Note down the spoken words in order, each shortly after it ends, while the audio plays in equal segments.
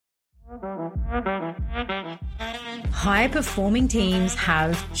High-performing teams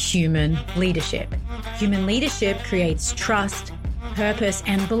have human leadership. Human leadership creates trust, purpose,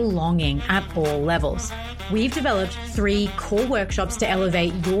 and belonging at all levels. We've developed 3 core workshops to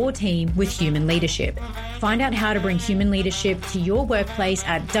elevate your team with human leadership. Find out how to bring human leadership to your workplace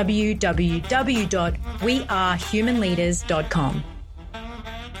at www.wearehumanleaders.com.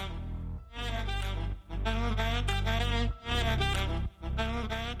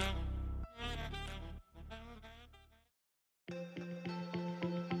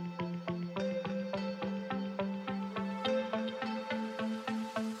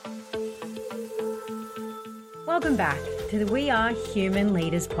 Welcome back to the We Are Human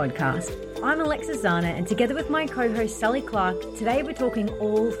Leaders podcast. I'm Alexis Zana, and together with my co-host Sally Clark, today we're talking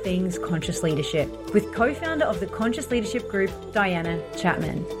all things conscious leadership with co-founder of the Conscious Leadership Group, Diana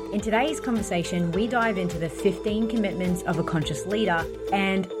Chapman. In today's conversation, we dive into the 15 commitments of a conscious leader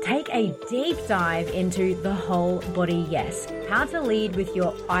and take a deep dive into the whole body yes, how to lead with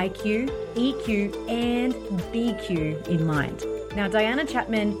your IQ, EQ, and BQ in mind. Now, Diana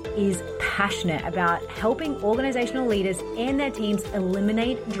Chapman is passionate about helping organizational leaders and their teams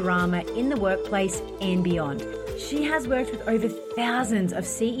eliminate drama in the workplace and beyond. She has worked with over thousands of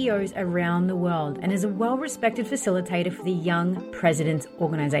CEOs around the world and is a well-respected facilitator for the Young Presidents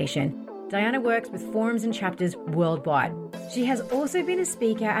Organization. Diana works with forums and chapters worldwide. She has also been a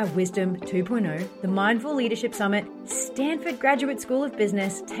speaker at Wisdom 2.0, the Mindful Leadership Summit, Stanford Graduate School of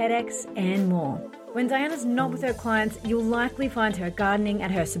Business, TEDx, and more. When Diana's not with her clients, you'll likely find her gardening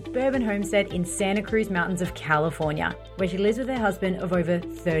at her suburban homestead in Santa Cruz Mountains of California, where she lives with her husband of over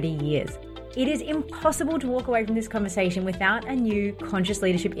 30 years. It is impossible to walk away from this conversation without a new conscious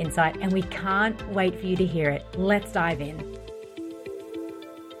leadership insight, and we can't wait for you to hear it. Let's dive in.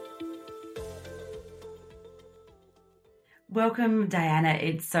 Welcome, Diana.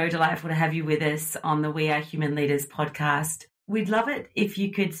 It's so delightful to have you with us on the We Are Human Leaders podcast. We'd love it if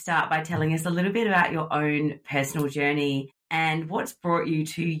you could start by telling us a little bit about your own personal journey and what's brought you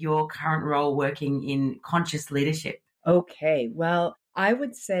to your current role working in conscious leadership. Okay, well, I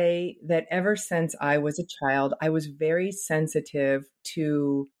would say that ever since I was a child, I was very sensitive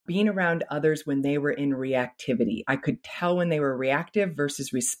to being around others when they were in reactivity. I could tell when they were reactive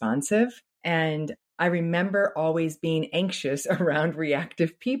versus responsive. And I remember always being anxious around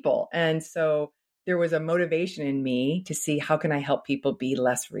reactive people. And so there was a motivation in me to see how can I help people be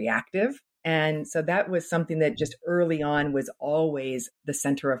less reactive. And so that was something that just early on was always the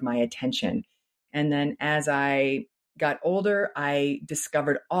center of my attention. And then as I got older, I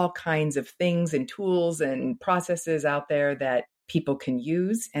discovered all kinds of things and tools and processes out there that people can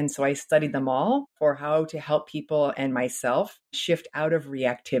use. And so I studied them all for how to help people and myself shift out of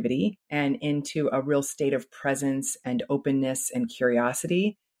reactivity and into a real state of presence and openness and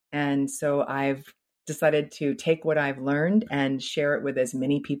curiosity. And so I've decided to take what I've learned and share it with as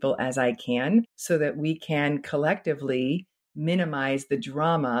many people as I can so that we can collectively minimize the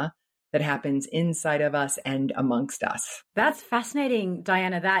drama that happens inside of us and amongst us. That's fascinating,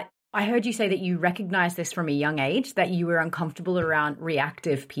 Diana, that I heard you say that you recognized this from a young age, that you were uncomfortable around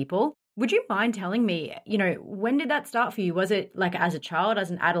reactive people. Would you mind telling me, when did that start for you? Was it like as a child, as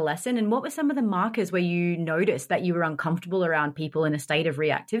an adolescent? And what were some of the markers where you noticed that you were uncomfortable around people in a state of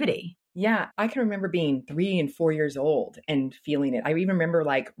reactivity? Yeah, I can remember being 3 and 4 years old and feeling it. I even remember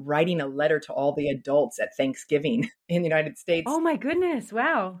writing a letter to all the adults at Thanksgiving in the United States. Oh my goodness.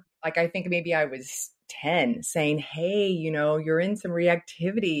 Wow. I think maybe I was 10 saying, hey, you're in some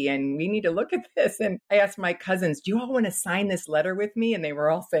reactivity and we need to look at this. And I asked my cousins, do you all want to sign this letter with me? And they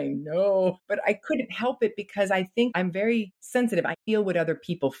were all saying no, but I couldn't help it because I think I'm very sensitive. I feel what other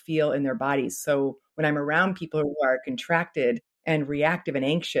people feel in their bodies. So when I'm around people who are contracted and reactive and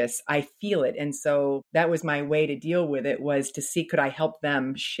anxious, I feel it. And so that was my way to deal with it, was to see, could I help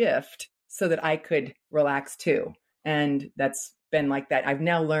them shift so that I could relax too? And that's been like that. I've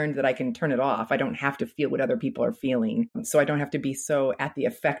now learned that I can turn it off. I don't have to feel what other people are feeling. So I don't have to be so at the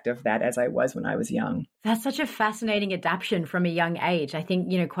effect of that as I was when I was young. That's such a fascinating adaptation from a young age. I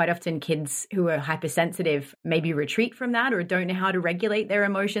think, quite often kids who are hypersensitive maybe retreat from that or don't know how to regulate their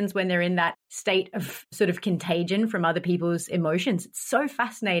emotions when they're in that state of sort of contagion from other people's emotions. It's so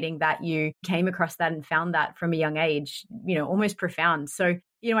fascinating that you came across that and found that from a young age, almost profound. So,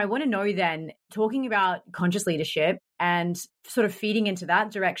 I want to know then, talking about conscious leadership and sort of feeding into that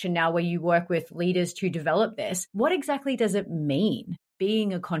direction now where you work with leaders to develop this, what exactly does it mean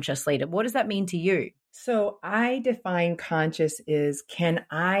being a conscious leader? What does that mean to you? So I define conscious is, can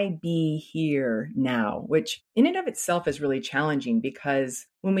I be here now? Which in and of itself is really challenging because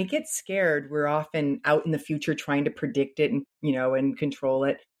when we get scared, we're often out in the future trying to predict it and, and control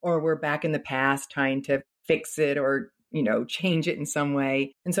it, or we're back in the past trying to fix it or, change it in some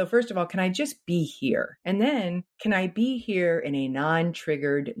way. And so first of all, can I just be here? And then can I be here in a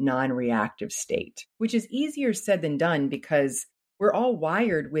non-triggered, non-reactive state, which is easier said than done because we're all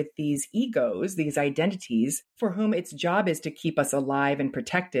wired with these egos, these identities for whom its job is to keep us alive and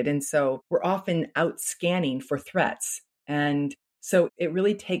protected. And so we're often out scanning for threats. And so it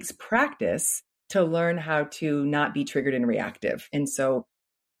really takes practice to learn how to not be triggered and reactive. And so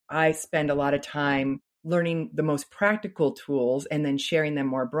I spend a lot of time learning the most practical tools and then sharing them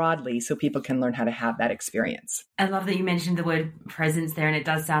more broadly so people can learn how to have that experience. I love that you mentioned the word presence there, and it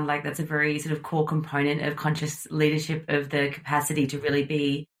does sound like that's a very sort of core component of conscious leadership, of the capacity to really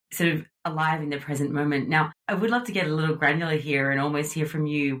be sort of alive in the present moment. Now, I would love to get a little granular here and almost hear from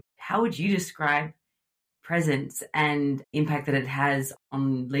you. How would you describe presence and impact that it has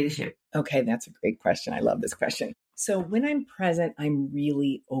on leadership? Okay, that's a great question. I love this question. So when I'm present, I'm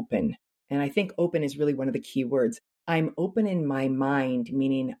really open. And I think open is really one of the key words. I'm open in my mind,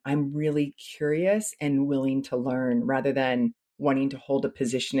 meaning I'm really curious and willing to learn rather than wanting to hold a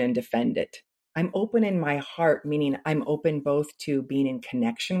position and defend it. I'm open in my heart, meaning I'm open both to being in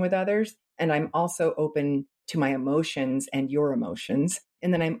connection with others, and I'm also open to my emotions and your emotions.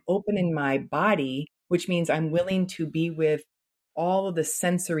 And then I'm open in my body, which means I'm willing to be with all of the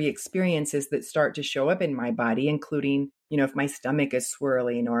sensory experiences that start to show up in my body, including, if my stomach is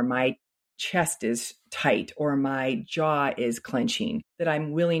swirling or my chest is tight or my jaw is clenching, that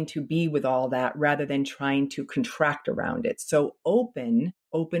I'm willing to be with all that rather than trying to contract around it. So open,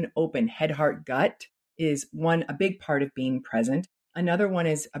 head, heart, gut is a big part of being present. Another one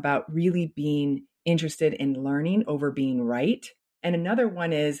is about really being interested in learning over being right. And another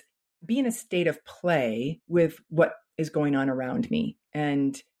one is be in a state of play with what is going on around me.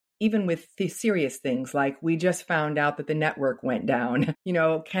 And even with the serious things like we just found out that the network went down,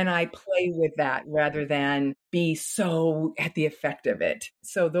 can I play with that rather than be so at the effect of it?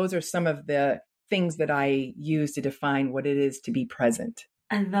 So those are some of the things that I use to define what it is to be present.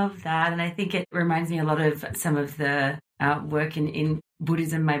 I love that. And I think it reminds me a lot of some of the work in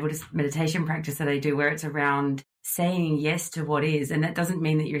Buddhism, my Buddhist meditation practice that I do, where it's around saying yes to what is. And that doesn't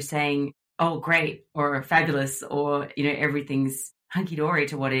mean that you're saying, oh, great, or fabulous, or, everything's hunky-dory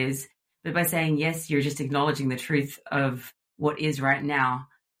to what is. But by saying yes, you're just acknowledging the truth of what is right now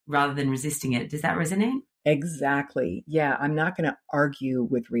rather than resisting it. Does that resonate? Exactly. Yeah, I'm not going to argue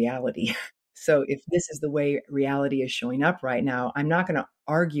with reality. So if this is the way reality is showing up right now, I'm not going to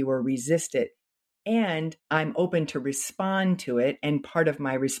argue or resist it. And I'm open to respond to it. And part of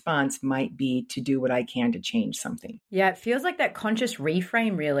my response might be to do what I can to change something. Yeah, it feels like that conscious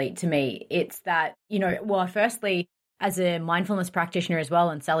reframe, really, to me. It's that, firstly, as a mindfulness practitioner as well,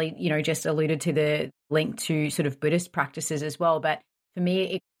 and Sally, just alluded to the link to sort of Buddhist practices as well. But for me,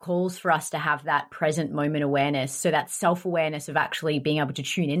 it calls for us to have that present moment awareness. So that self-awareness of actually being able to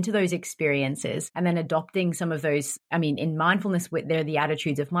tune into those experiences and then adopting some of those. I mean, in mindfulness, there are the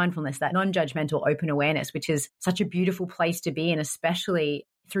attitudes of mindfulness, that non-judgmental open awareness, which is such a beautiful place to be in, especially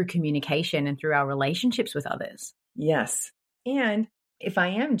through communication and through our relationships with others. Yes. And if I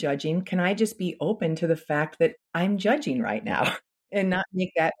am judging, can I just be open to the fact that I'm judging right now and not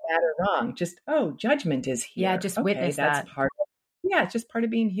make that bad or wrong? Just, judgment is here. Yeah, just witness that. It's just part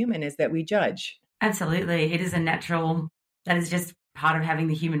of being human is that we judge. Absolutely. It is that is just part of having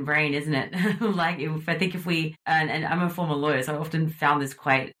the human brain, isn't it? If we, and I'm a former lawyer, so I often found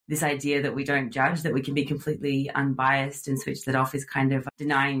this idea that we don't judge, that we can be completely unbiased and switch that off is kind of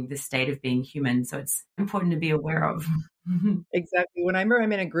denying the state of being human. So it's important to be aware of. Exactly. When I'm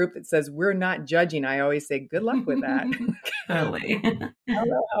in a group that says we're not judging, I always say, good luck with that. Totally. I don't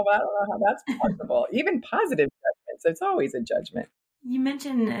know how that's possible. Even positive judgments, it's always a judgment. You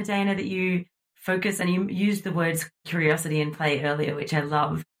mentioned, Diana, that you focus, and you used the words curiosity and play earlier, which I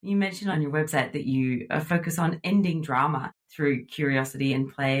love. You mentioned on your website that you focus on ending drama through curiosity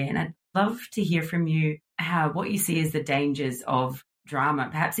and play. And I'd love to hear from you what you see as the dangers of drama,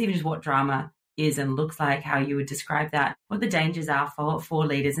 perhaps even just what drama is and looks like, how you would describe that, what the dangers are for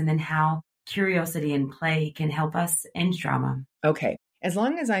leaders, and then how curiosity and play can help us end drama. Okay. As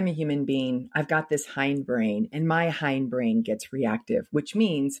long as I'm a human being, I've got this hindbrain, and my hindbrain gets reactive, which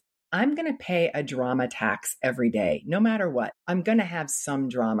means I'm going to pay a drama tax every day, no matter what. I'm going to have some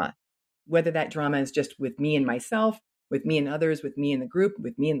drama, whether that drama is just with me and myself, with me and others, with me in the group,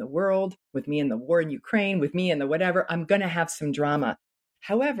 with me in the world, with me in the war in Ukraine, with me in the whatever. I'm going to have some drama.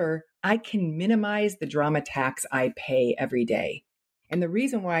 However, I can minimize the drama tax I pay every day. And the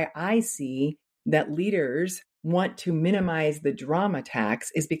reason why I see that leaders want to minimize the drama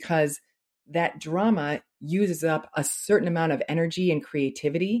tax is because that drama uses up a certain amount of energy and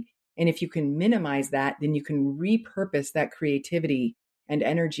creativity. And if you can minimize that, then you can repurpose that creativity and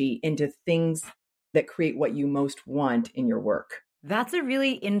energy into things that create what you most want in your work. That's a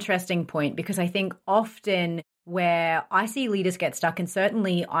really interesting point, because I think often where I see leaders get stuck, and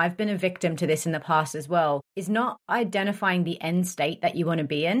certainly I've been a victim to this in the past as well, is not identifying the end state that you want to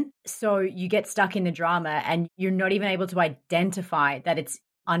be in. So you get stuck in the drama and you're not even able to identify that it's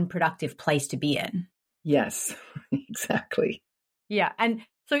unproductive place to be in. Yes, exactly. Yeah. And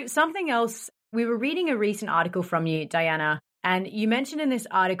so something else, we were reading a recent article from you, Diana, and you mentioned in this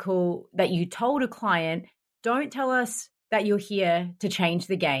article that you told a client, don't tell us that you're here to change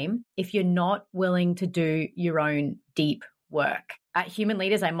the game if you're not willing to do your own deep work. At Human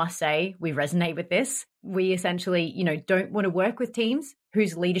Leaders, I must say, we resonate with this. We essentially, don't want to work with teams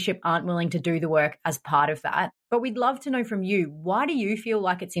whose leadership aren't willing to do the work as part of that. But we'd love to know from you, why do you feel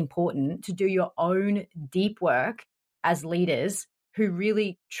like it's important to do your own deep work as leaders who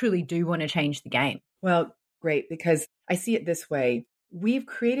really, truly do want to change the game? Well, great, because I see it this way. We've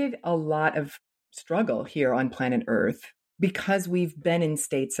created a lot of struggle here on planet Earth because we've been in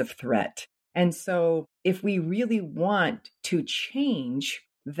states of threat. And so if we really want to change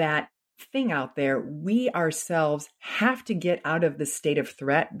that thing out there, we ourselves have to get out of the state of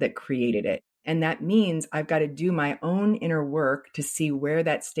threat that created it. And that means I've got to do my own inner work to see where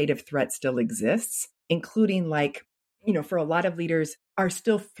that state of threat still exists, including for a lot of leaders are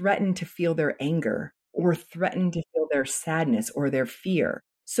still threatened to feel their anger or threatened to feel their sadness or their fear.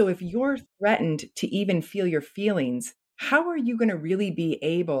 So if you're threatened to even feel your feelings, how are you going to really be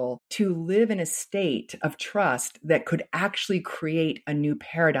able to live in a state of trust that could actually create a new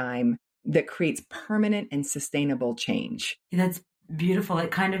paradigm that creates permanent and sustainable change? That's beautiful.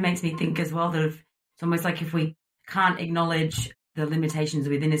 It kind of makes me think as well that it's almost like if we can't acknowledge the limitations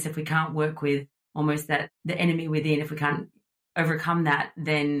within us, if we can't work with almost that the enemy within, if we can't overcome that,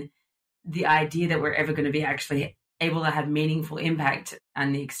 then the idea that we're ever going to be actually able to have meaningful impact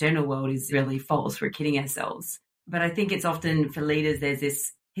on the external world is really false. We're kidding ourselves. But I think it's often for leaders,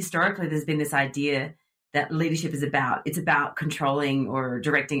 historically there's been this idea that leadership is about controlling or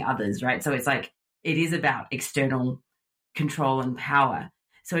directing others, right? So it is about external control and power.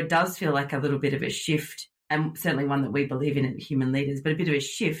 So it does feel like a little bit of a shift, and certainly one that we believe in at Human Leaders, but a bit of a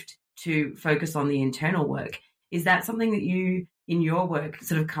shift to focus on the internal work. Is that something that you, in your work,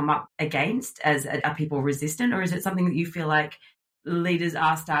 sort of come up against? Are people resistant, or is it something that you feel like leaders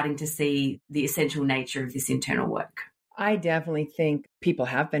are starting to see the essential nature of this internal work? I definitely think people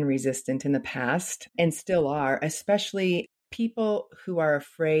have been resistant in the past and still are, especially people who are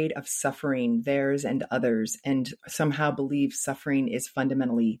afraid of suffering, theirs and others, and somehow believe suffering is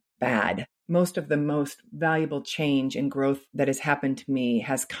fundamentally bad. Most of the most valuable change and growth that has happened to me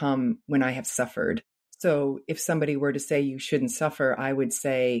has come when I have suffered. So if somebody were to say you shouldn't suffer, I would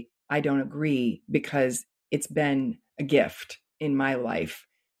say I don't agree, because it's been a gift in my life.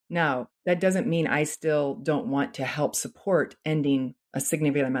 Now, that doesn't mean I still don't want to help support ending a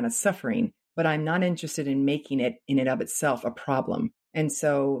significant amount of suffering, but I'm not interested in making it in and of itself a problem. And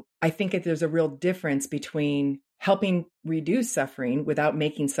so I think that there's a real difference between helping reduce suffering without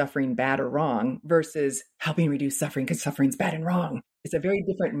making suffering bad or wrong versus helping reduce suffering because suffering's bad and wrong. It's a very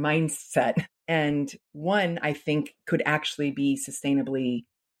different mindset. And one, I think, could actually be sustainably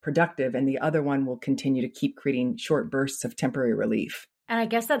productive, and the other one will continue to keep creating short bursts of temporary relief. And I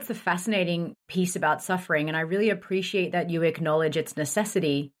guess that's the fascinating piece about suffering. And I really appreciate that you acknowledge its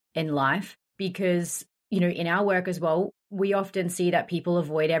necessity in life, because, in our work as well, we often see that people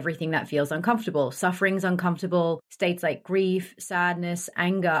avoid everything that feels uncomfortable. Suffering's uncomfortable. States like grief, sadness,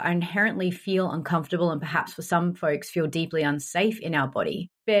 anger inherently feel uncomfortable, and perhaps for some folks feel deeply unsafe in our body.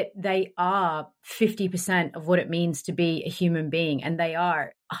 But they are 50% of what it means to be a human being, and they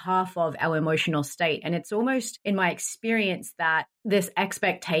are half of our emotional state. And it's almost, in my experience, that this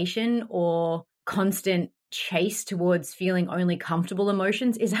expectation or constant chase towards feeling only comfortable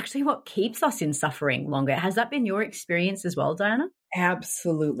emotions is actually what keeps us in suffering longer. Has that been your experience as well, Diana?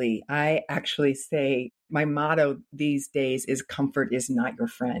 Absolutely. I actually say my motto these days is comfort is not your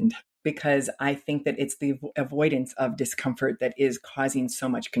friend, because I think that it's the avoidance of discomfort that is causing so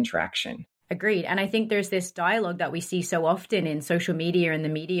much contraction. Agreed. And I think there's this dialogue that we see so often in social media and the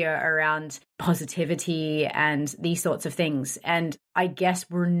media around positivity and these sorts of things. And I guess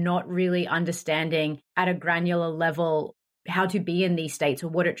we're not really understanding at a granular level how to be in these states, or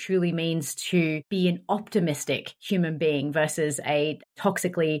what it truly means to be an optimistic human being versus a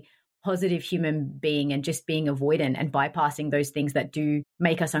toxically positive human being and just being avoidant and bypassing those things that do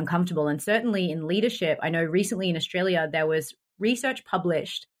make us uncomfortable. And certainly in leadership, I know recently in Australia, there was research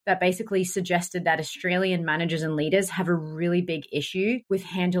published that basically suggested that Australian managers and leaders have a really big issue with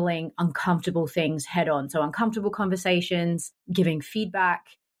handling uncomfortable things head on. So uncomfortable conversations, giving feedback,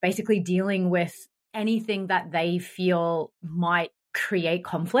 basically dealing with anything that they feel might create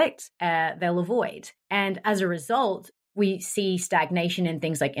conflict, they'll avoid. And as a result, we see stagnation in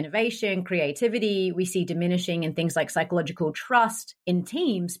things like innovation, creativity. We see diminishing in things like psychological trust in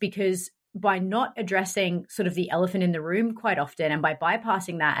teams, because by not addressing sort of the elephant in the room quite often, and by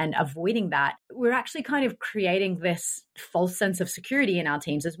bypassing that and avoiding that, we're actually kind of creating this false sense of security in our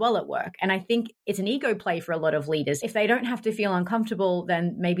teams as well at work. And I think it's an ego play for a lot of leaders. If they don't have to feel uncomfortable,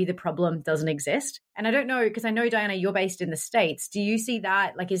 then maybe the problem doesn't exist. And I don't know, because I know, Diana, you're based in the States. Do you see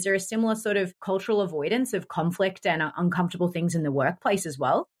that? Like, is there a similar sort of cultural avoidance of conflict and uncomfortable things in the workplace as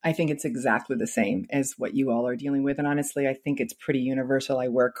well? I think it's exactly the same as what you all are dealing with. And honestly, I think it's pretty universal. I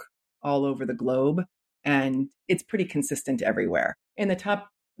work all over the globe, and it's pretty consistent everywhere. In the top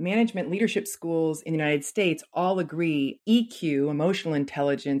management leadership schools in the United States all agree EQ, emotional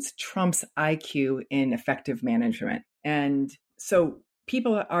intelligence, trumps IQ in effective management. And so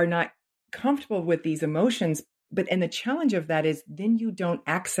people are not comfortable with these emotions, and the challenge of that is then you don't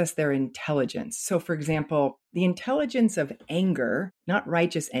access their intelligence. So for example, the intelligence of anger, not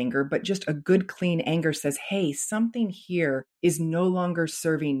righteous anger, but just a good, clean anger says, hey, something here is no longer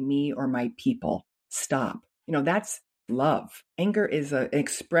serving me or my people. Stop. That's love. Anger is an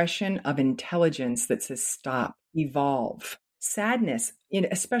expression of intelligence that says stop, evolve. Sadness,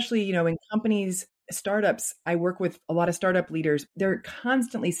 especially, in companies, startups, I work with a lot of startup leaders. They're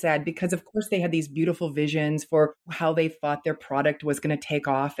constantly sad because, of course, they had these beautiful visions for how they thought their product was going to take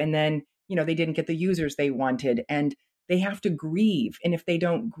off. And then, they didn't get the users they wanted, and they have to grieve. And if they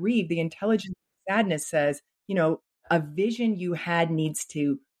don't grieve, the intelligence of sadness says, a vision you had needs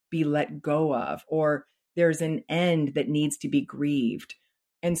to be let go of, or there's an end that needs to be grieved.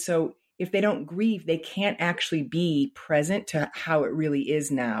 And so if they don't grieve, they can't actually be present to how it really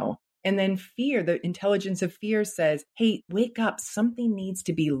is now. And then fear, the intelligence of fear says, hey, wake up. Something needs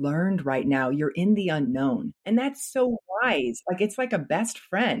to be learned right now. You're in the unknown. And that's so wise. Like, it's like a best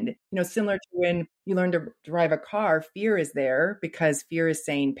friend, similar to when you learn to drive a car, fear is there because fear is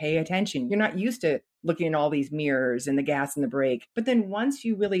saying, pay attention. You're not used to looking at all these mirrors and the gas and the brake. But then once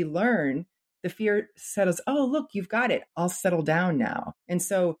you really learn, the fear settles, oh, look, you've got it. I'll settle down now. And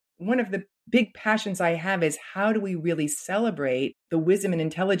so one of the big passions I have is how do we really celebrate the wisdom and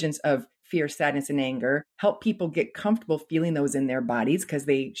intelligence of fear, sadness, and anger, help people get comfortable feeling those in their bodies because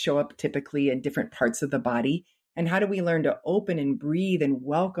they show up typically in different parts of the body. And how do we learn to open and breathe and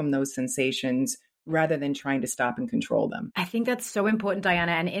welcome those sensations rather than trying to stop and control them? I think that's so important,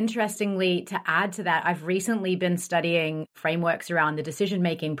 Diana. And interestingly, to add to that, I've recently been studying frameworks around the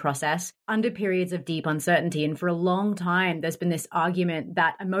decision-making process under periods of deep uncertainty. And for a long time, there's been this argument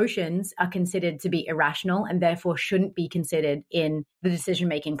that emotions are considered to be irrational and therefore shouldn't be considered in the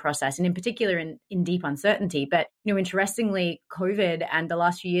decision-making process, and in particular in deep uncertainty. But, interestingly, COVID and the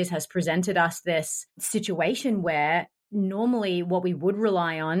last few years has presented us this situation where normally what we would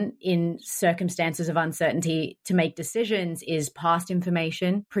rely on in circumstances of uncertainty to make decisions is past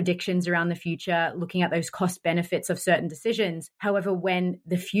information, predictions around the future, looking at those cost benefits of certain decisions. However, when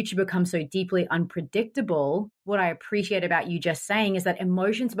the future becomes so deeply unpredictable, what I appreciate about you just saying is that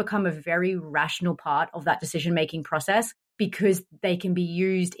emotions become a very rational part of that decision-making process, because they can be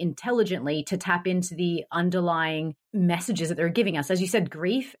used intelligently to tap into the underlying messages that they're giving us. As you said,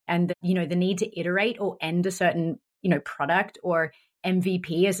 grief and the need to iterate or end a certain product or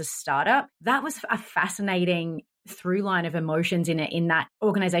MVP as a startup. That was a fascinating through line of emotions in that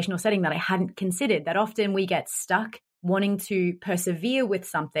organizational setting that I hadn't considered, that often we get stuck wanting to persevere with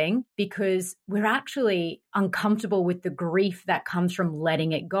something because we're actually uncomfortable with the grief that comes from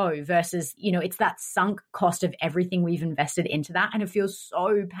letting it go versus, it's that sunk cost of everything we've invested into that. And it feels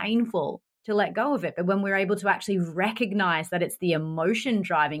so painful to let go of it. But when we're able to actually recognize that it's the emotion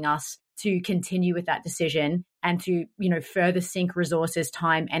driving us to continue with that decision and to, further sink resources,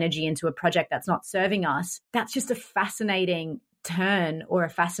 time, energy into a project that's not serving us, that's just a fascinating turn or a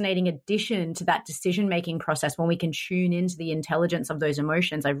fascinating addition to that decision-making process when we can tune into the intelligence of those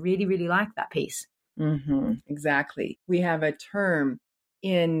emotions. I really, really like that piece. Mm-hmm, exactly. We have a term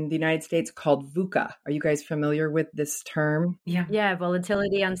in the United States called VUCA. Are you guys familiar with this term? Yeah.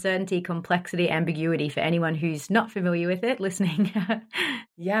 Volatility, uncertainty, complexity, ambiguity, for anyone who's not familiar with it listening.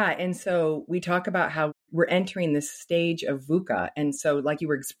 Yeah. And so we talk about how we're entering this stage of VUCA. And so like you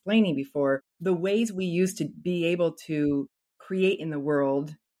were explaining before, the ways we used to be able to create in the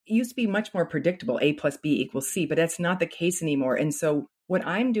world it used to be much more predictable, A plus B equals C, but that's not the case anymore. And so what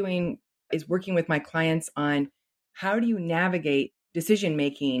I'm doing is working with my clients on how do you navigate decision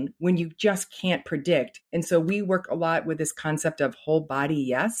making when you just can't predict. And so we work a lot with this concept of whole body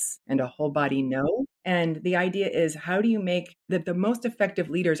yes and a whole body no. And the idea is, how do you make that the most effective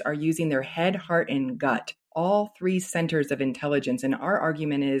leaders are using their head, heart, and gut, all three centers of intelligence. And our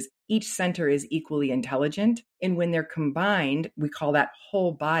argument is each center is equally intelligent. And when they're combined, we call that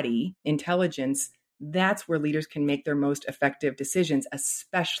whole body intelligence. That's where leaders can make their most effective decisions,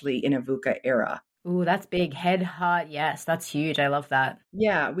 especially in a VUCA era. Ooh, that's big. Head, heart, yes. That's huge. I love that.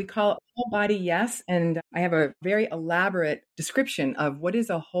 Yeah, we call it whole body yes. And I have a very elaborate description of what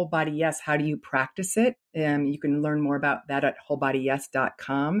is a whole body yes. How do you practice it? You can learn more about that at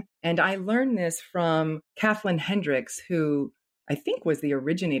wholebodyyes.com. And I learned this from Kathleen Hendricks, who I think was the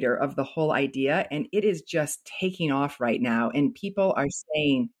originator of the whole idea. And it is just taking off right now. And people are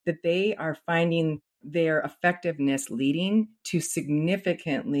saying that they are finding their effectiveness leading to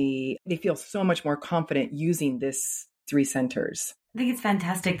significantly, they feel so much more confident using this three centers. I think it's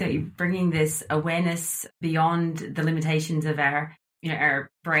fantastic that you're bringing this awareness beyond the limitations of our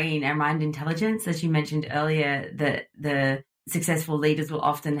brain, our mind intelligence. As you mentioned earlier, that the successful leaders will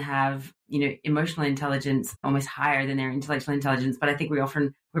often have, emotional intelligence almost higher than their intellectual intelligence. But I think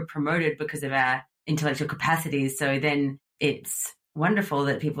we're promoted because of our intellectual capacities. So then it's wonderful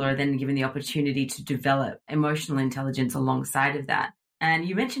that people are then given the opportunity to develop emotional intelligence alongside of that. And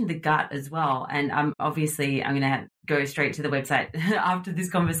you mentioned the gut as well. And I'm going to go straight to the website after this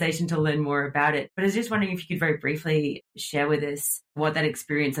conversation to learn more about it. But I was just wondering if you could very briefly share with us what that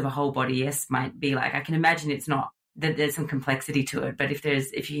experience of a whole body yes might be like. I can imagine it's not, that there's some complexity to it, but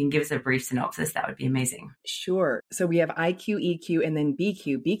if you can give us a brief synopsis, that would be amazing. Sure. So we have IQ, EQ, and then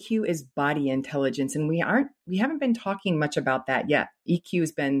BQ. BQ is body intelligence, and we haven't been talking much about that yet. EQ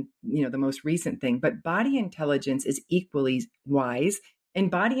has been, the most recent thing, but body intelligence is equally wise. And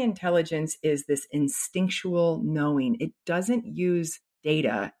body intelligence is this instinctual knowing. It doesn't use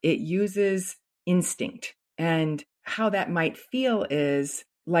data. It uses instinct. And how that might feel is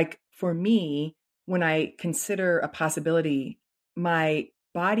like, for me, when I consider a possibility, my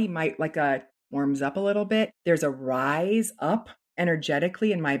body might warms up a little bit. There's a rise up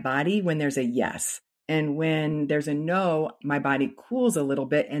energetically in my body when there's a yes. And when there's a no, my body cools a little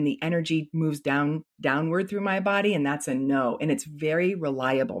bit and the energy moves downward through my body, and that's a no. And it's very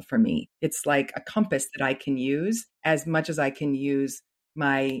reliable for me. It's like a compass that I can use as much as I can use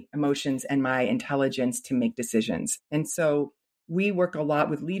my emotions and my intelligence to make decisions. And so we work a lot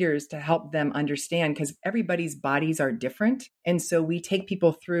with leaders to help them understand, because everybody's bodies are different. And so we take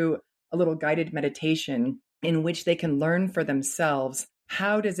people through a little guided meditation in which they can learn for themselves,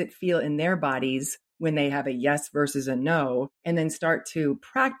 how does it feel in their bodies when they have a yes versus a no, and then start to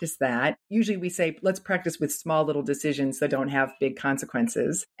practice that. Usually we say, let's practice with small little decisions that don't have big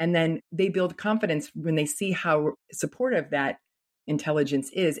consequences. And then they build confidence when they see how supportive that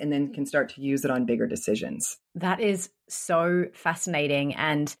intelligence is, and then can start to use it on bigger decisions. That is so fascinating.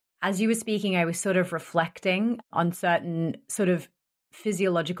 And as you were speaking, I was sort of reflecting on certain sort of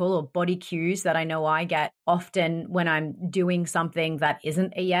physiological or body cues that I know I get often when I'm doing something that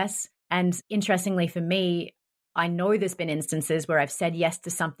isn't a yes. And interestingly for me, I know there's been instances where I've said yes to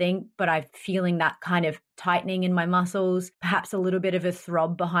something, but I'm feeling that kind of tightening in my muscles, perhaps a little bit of a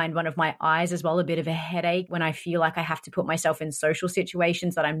throb behind one of my eyes as well, a bit of a headache when I feel like I have to put myself in social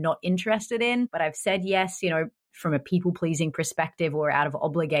situations that I'm not interested in, but I've said yes, from a people-pleasing perspective or out of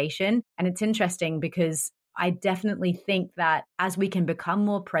obligation. And it's interesting because I definitely think that as we can become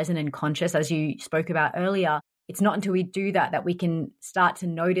more present and conscious, as you spoke about earlier, it's not until we do that we can start to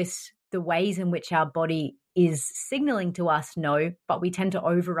notice the ways in which our body is signaling to us no, but we tend to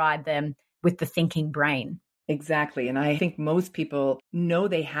override them with the thinking brain. Exactly. And I think most people know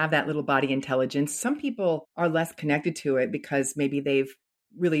they have that little body intelligence. Some people are less connected to it because maybe they've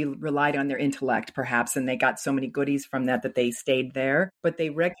really relied on their intellect, perhaps, and they got so many goodies from that they stayed there. But they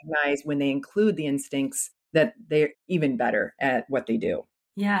recognize when they include the instincts that they're even better at what they do.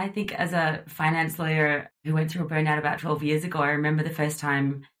 Yeah, I think as a finance lawyer who went through a burnout about 12 years ago, I remember the first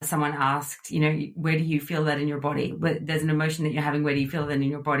time someone asked, where do you feel that in your body? There's an emotion that you're having, where do you feel that in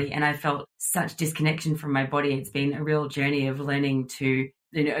your body? And I felt such disconnection from my body. It's been a real journey of learning to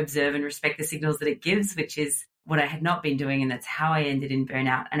observe and respect the signals that it gives, which is what I had not been doing. And that's how I ended in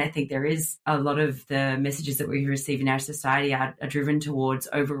burnout. And I think there is a lot of the messages that we receive in our society are driven towards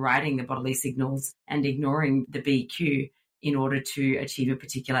overriding the bodily signals and ignoring the BQ in order to achieve a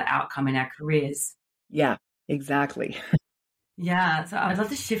particular outcome in our careers. Yeah, exactly. Yeah. So I'd love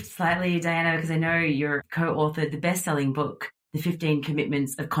to shift slightly, Diana, because I know you're co-authored the best-selling book, the 15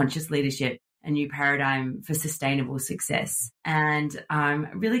 commitments of conscious leadership, a new paradigm for sustainable success. And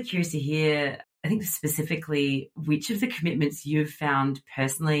I'm really curious to hear, I think specifically, which of the commitments you've found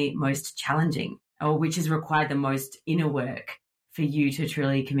personally most challenging, or which has required the most inner work for you to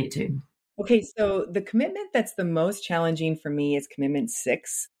truly commit to? Okay, so the commitment that's the most challenging for me is commitment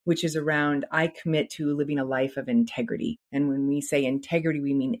 6, which is around I commit to living a life of integrity. And when we say integrity,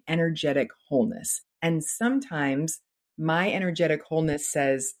 we mean energetic wholeness. And sometimes my energetic wholeness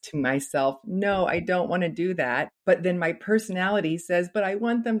says to myself, no, I don't want to do that. But then my personality says, but I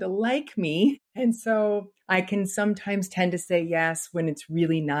want them to like me. And so I can sometimes tend to say yes when it's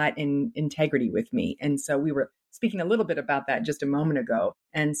really not in integrity with me. And so we were speaking a little bit about that just a moment ago.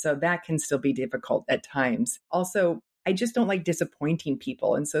 And so that can still be difficult at times. Also, I just don't like disappointing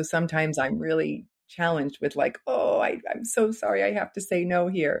people. And so sometimes I'm really challenged with like, oh, I'm so sorry, I have to say no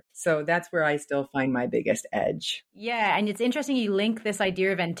here. So that's where I still find my biggest edge. Yeah. And it's interesting you link this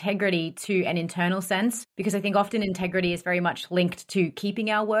idea of integrity to an internal sense, because I think often integrity is very much linked to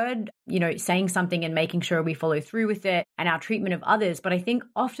keeping our word, saying something and making sure we follow through with it and our treatment of others. But I think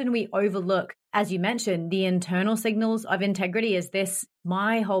often we overlook, as you mentioned, the internal signals of integrity. Is this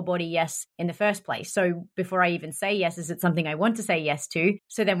my whole body yes in the first place? So before I even say yes, is it something I want to say yes to?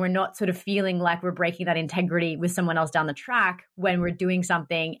 So then we're not sort of feeling like we're breaking that integrity with someone else down the track when we're doing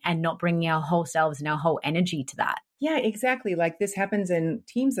something and not bringing our whole selves and our whole energy to that. Yeah, exactly. Like this happens in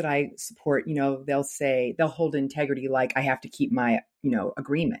teams that I support, they'll hold integrity like I have to keep my,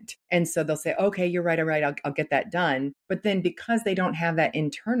 agreement. And so they'll say, okay, you're right. All right. I'll get that done. But then because they don't have that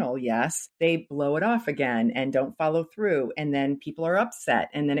internal yes, they blow it off again and don't follow through. And then people are upset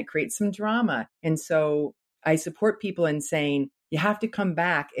and then it creates some drama. And so I support people in saying you have to come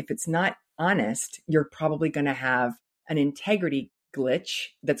back. If it's not honest, you're probably going to have an integrity glitch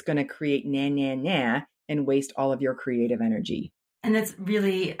that's going to create and waste all of your creative energy. And that's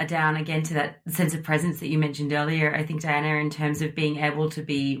really down again to that sense of presence that you mentioned earlier, I think, Diana, in terms of being able to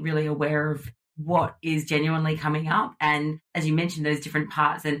be really aware of what is genuinely coming up. And as you mentioned, those different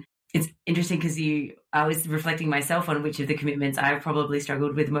parts. And it's interesting because I was reflecting myself on which of the commitments I've probably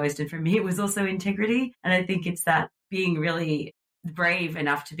struggled with most. And for me, it was also integrity. And I think it's that being really brave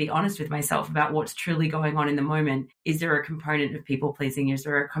enough to be honest with myself about what's truly going on in the moment. Is there a component of people pleasing? Is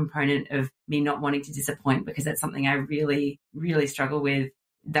there a component of me not wanting to disappoint? Because that's something I really, really struggle with.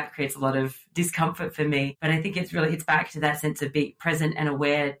 That creates a lot of discomfort for me. But I think it's back to that sense of being present and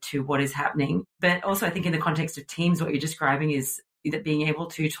aware to what is happening. But also I think in the context of teams, what you're describing is that being able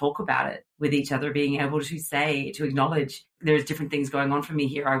to talk about it with each other, being able to say, to acknowledge there's different things going on for me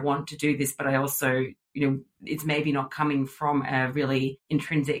here. I want to do this, but I also, it's maybe not coming from a really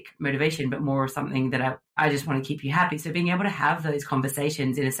intrinsic motivation, but more of something that I just want to keep you happy. So being able to have those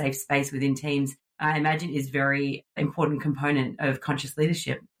conversations in a safe space within teams, I imagine, is very important component of conscious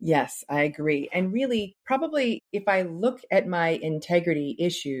leadership. Yes, I agree. And really, probably if I look at my integrity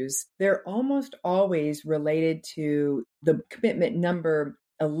issues, they're almost always related to the commitment number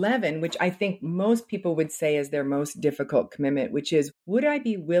 11, which I think most people would say is their most difficult commitment, which is, would I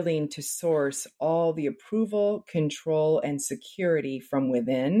be willing to source all the approval, control, and security from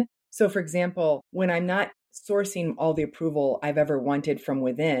within? So for example, when I'm not sourcing all the approval I've ever wanted from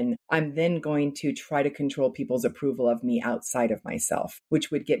within, I'm then going to try to control people's approval of me outside of myself,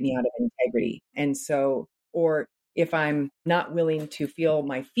 which would get me out of integrity. And so, or if I'm not willing to feel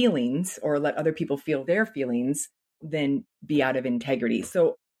my feelings or let other people feel their feelings, then be out of integrity.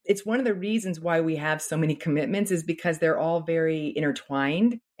 So it's one of the reasons why we have so many commitments is because they're all very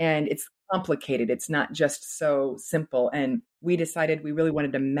intertwined and it's complicated. It's not just so simple. And we decided we really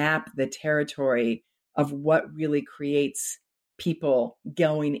wanted to map the territory of what really creates people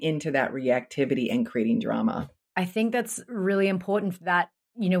going into that reactivity and creating drama. I think that's really important that,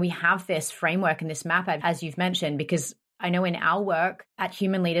 we have this framework and this map, as you've mentioned, because I know in our work at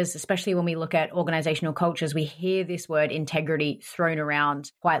Human Leaders, especially when we look at organizational cultures, we hear this word integrity thrown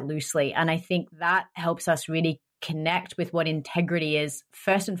around quite loosely. And I think that helps us really connect with what integrity is,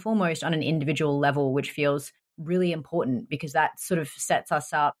 first and foremost, on an individual level, which feels really important because that sort of sets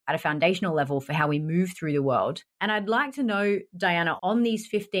us up at a foundational level for how we move through the world. And I'd like to know, Diana, on these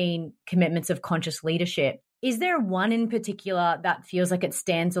 15 commitments of conscious leadership, is there one in particular that feels like it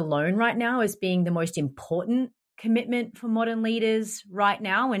stands alone right now as being the most important commitment for modern leaders right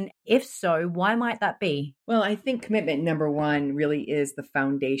now? And if so, why might that be? Well, I think commitment number 1 really is the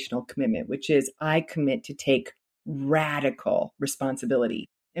foundational commitment, which is I commit to take radical responsibility.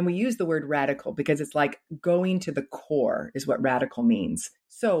 And we use the word radical because it's like going to the core is what radical means.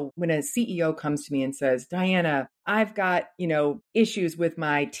 So when a CEO comes to me and says, Diana, I've got, issues with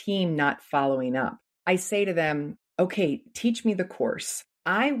my team not following up, I say to them, okay, teach me the course.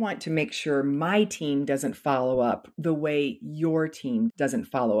 I want to make sure my team doesn't follow up the way your team doesn't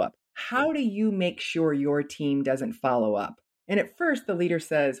follow up. How do you make sure your team doesn't follow up? And at first the leader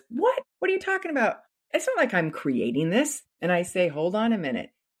says, what? What are you talking about? It's not like I'm creating this. And I say, hold on a minute.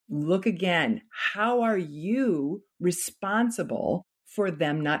 Look again. How are you responsible for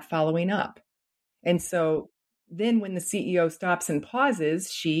them not following up? And so then when the CEO stops and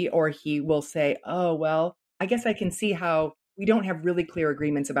pauses, she or he will say, oh, well, I guess I can see how we don't have really clear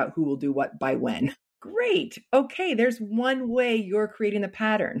agreements about who will do what by when. Great. Okay, there's one way you're creating the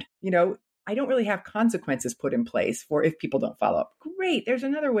pattern. I don't really have consequences put in place for if people don't follow up. Great. There's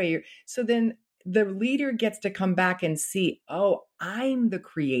another way. So then the leader gets to come back and see, oh, I'm the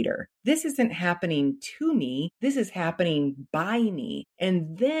creator. This isn't happening to me. This is happening by me.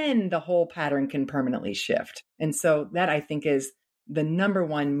 And then the whole pattern can permanently shift. And so that I think is the number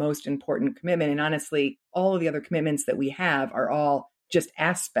one most important commitment. And honestly, all of the other commitments that we have are all just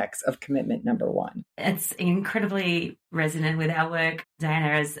aspects of commitment number one. It's incredibly resonant with our work,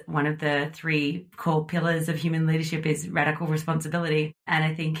 Diana, as one of the 3 core pillars of human leadership is radical responsibility. And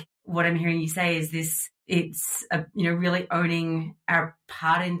I think what I'm hearing you say is it's really owning our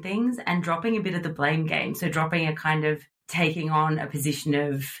part in things and dropping a bit of the blame game. So dropping a kind of taking on a position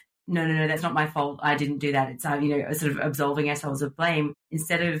of, no, that's not my fault. I didn't do that. It's, sort of absolving ourselves of blame.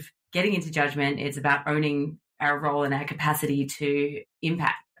 Instead of getting into judgment, it's about owning our role and our capacity to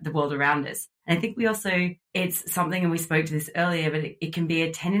impact the world around us. And I think it's something, and we spoke to this earlier, but it can be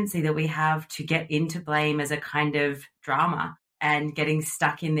a tendency that we have to get into blame as a kind of drama and getting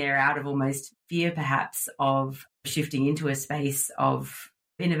stuck in there out of almost fear, perhaps, of shifting into a space of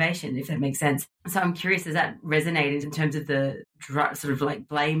innovation, if that makes sense. So I'm curious, does that resonate in terms of the sort of like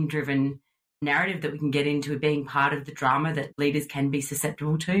blame-driven narrative that we can get into being part of the drama that leaders can be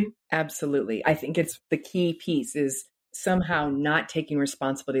susceptible to? Absolutely. I think it's the key piece is somehow not taking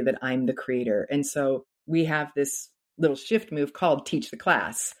responsibility that I'm the creator. And so we have this little shift move called teach the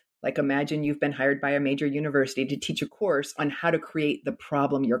class. Like imagine you've been hired by a major university to teach a course on how to create the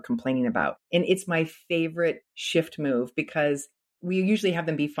problem you're complaining about. And it's my favorite shift move because we usually have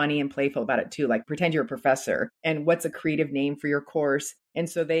them be funny and playful about it too. Like pretend you're a professor and what's a creative name for your course. And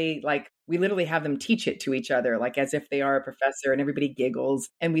so we literally have them teach it to each other, like as if they are a professor, and everybody giggles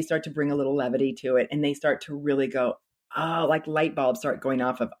and we start to bring a little levity to it. And they start to really go, oh, like light bulbs start going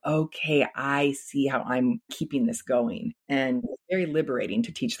off of, okay, I see how I'm keeping this going. And it's very liberating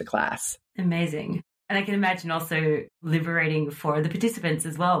to teach the class. Amazing. And I can imagine also liberating for the participants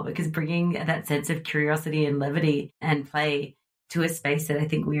as well, because bringing that sense of curiosity and levity and play to a space that I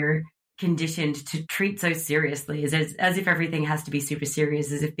think we're conditioned to treat so seriously, as if everything has to be super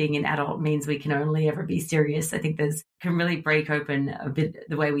serious, as if being an adult means we can only ever be serious. I think can really break open a bit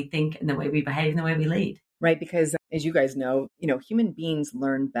the way we think and the way we behave and the way we lead. Right. Because as you guys know, human beings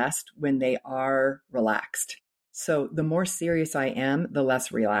learn best when they are relaxed. So the more serious I am, the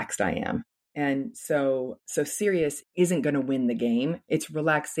less relaxed I am. And so serious isn't going to win the game. It's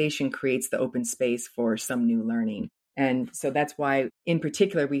relaxation creates the open space for some new learning. And so that's why, in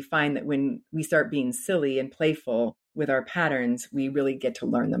particular, we find that when we start being silly and playful with our patterns, we really get to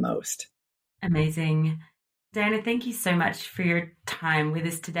learn the most. Amazing. Diana, thank you so much for your time with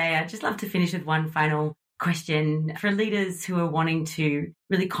us today. I'd just love to finish with one final question for leaders who are wanting to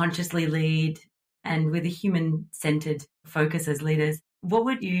really consciously lead and with a human-centered focus as leaders. What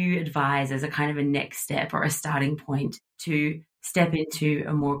would you advise as a kind of a next step or a starting point to step into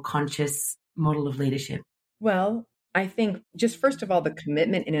a more conscious model of leadership? Well, I think just first of all, the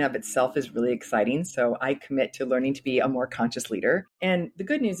commitment in and of itself is really exciting. So I commit to learning to be a more conscious leader. And the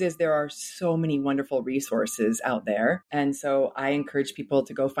good news is there are so many wonderful resources out there. And so I encourage people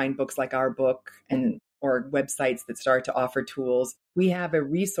to go find books like our book or websites that start to offer tools. We have a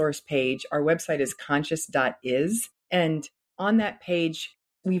resource page. Our website is conscious.is. And on that page,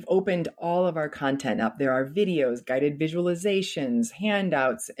 we've opened all of our content up. There are videos, guided visualizations,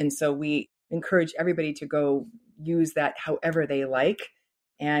 handouts. And so we encourage everybody to go use that however they like.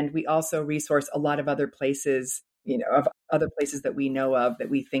 And we also resource a lot of other places, of other places that we know of that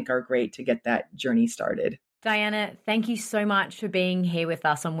we think are great to get that journey started. Diana, thank you so much for being here with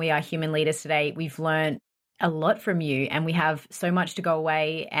us on We Are Human Leaders today. We've learned a lot from you and we have so much to go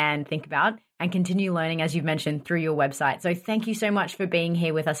away and think about and continue learning, as you've mentioned, through your website. So thank you so much for being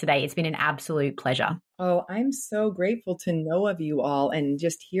here with us today. It's been an absolute pleasure. Oh, I'm so grateful to know of you all and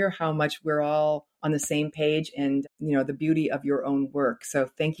just hear how much we're all on the same page and, the beauty of your own work. So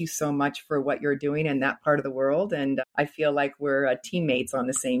thank you so much for what you're doing in that part of the world. And I feel like we're teammates on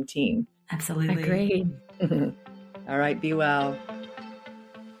the same team. Absolutely. Agreed. All right. Be well.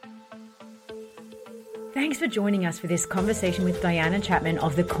 Thanks for joining us for this conversation with Diana Chapman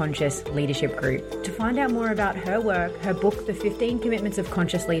of the Conscious Leadership Group. To find out more about her work, her book, The 15 Commitments of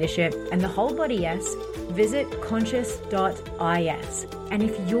Conscious Leadership, and the Whole Body Yes, visit conscious.is. And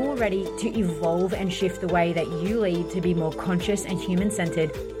if you're ready to evolve and shift the way that you lead to be more conscious and human-centered,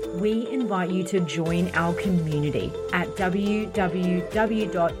 we invite you to join our community at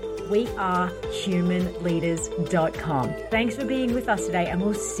www.wearehumanleaders.com. Thanks for being with us today, and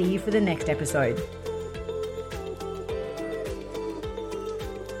we'll see you for the next episode.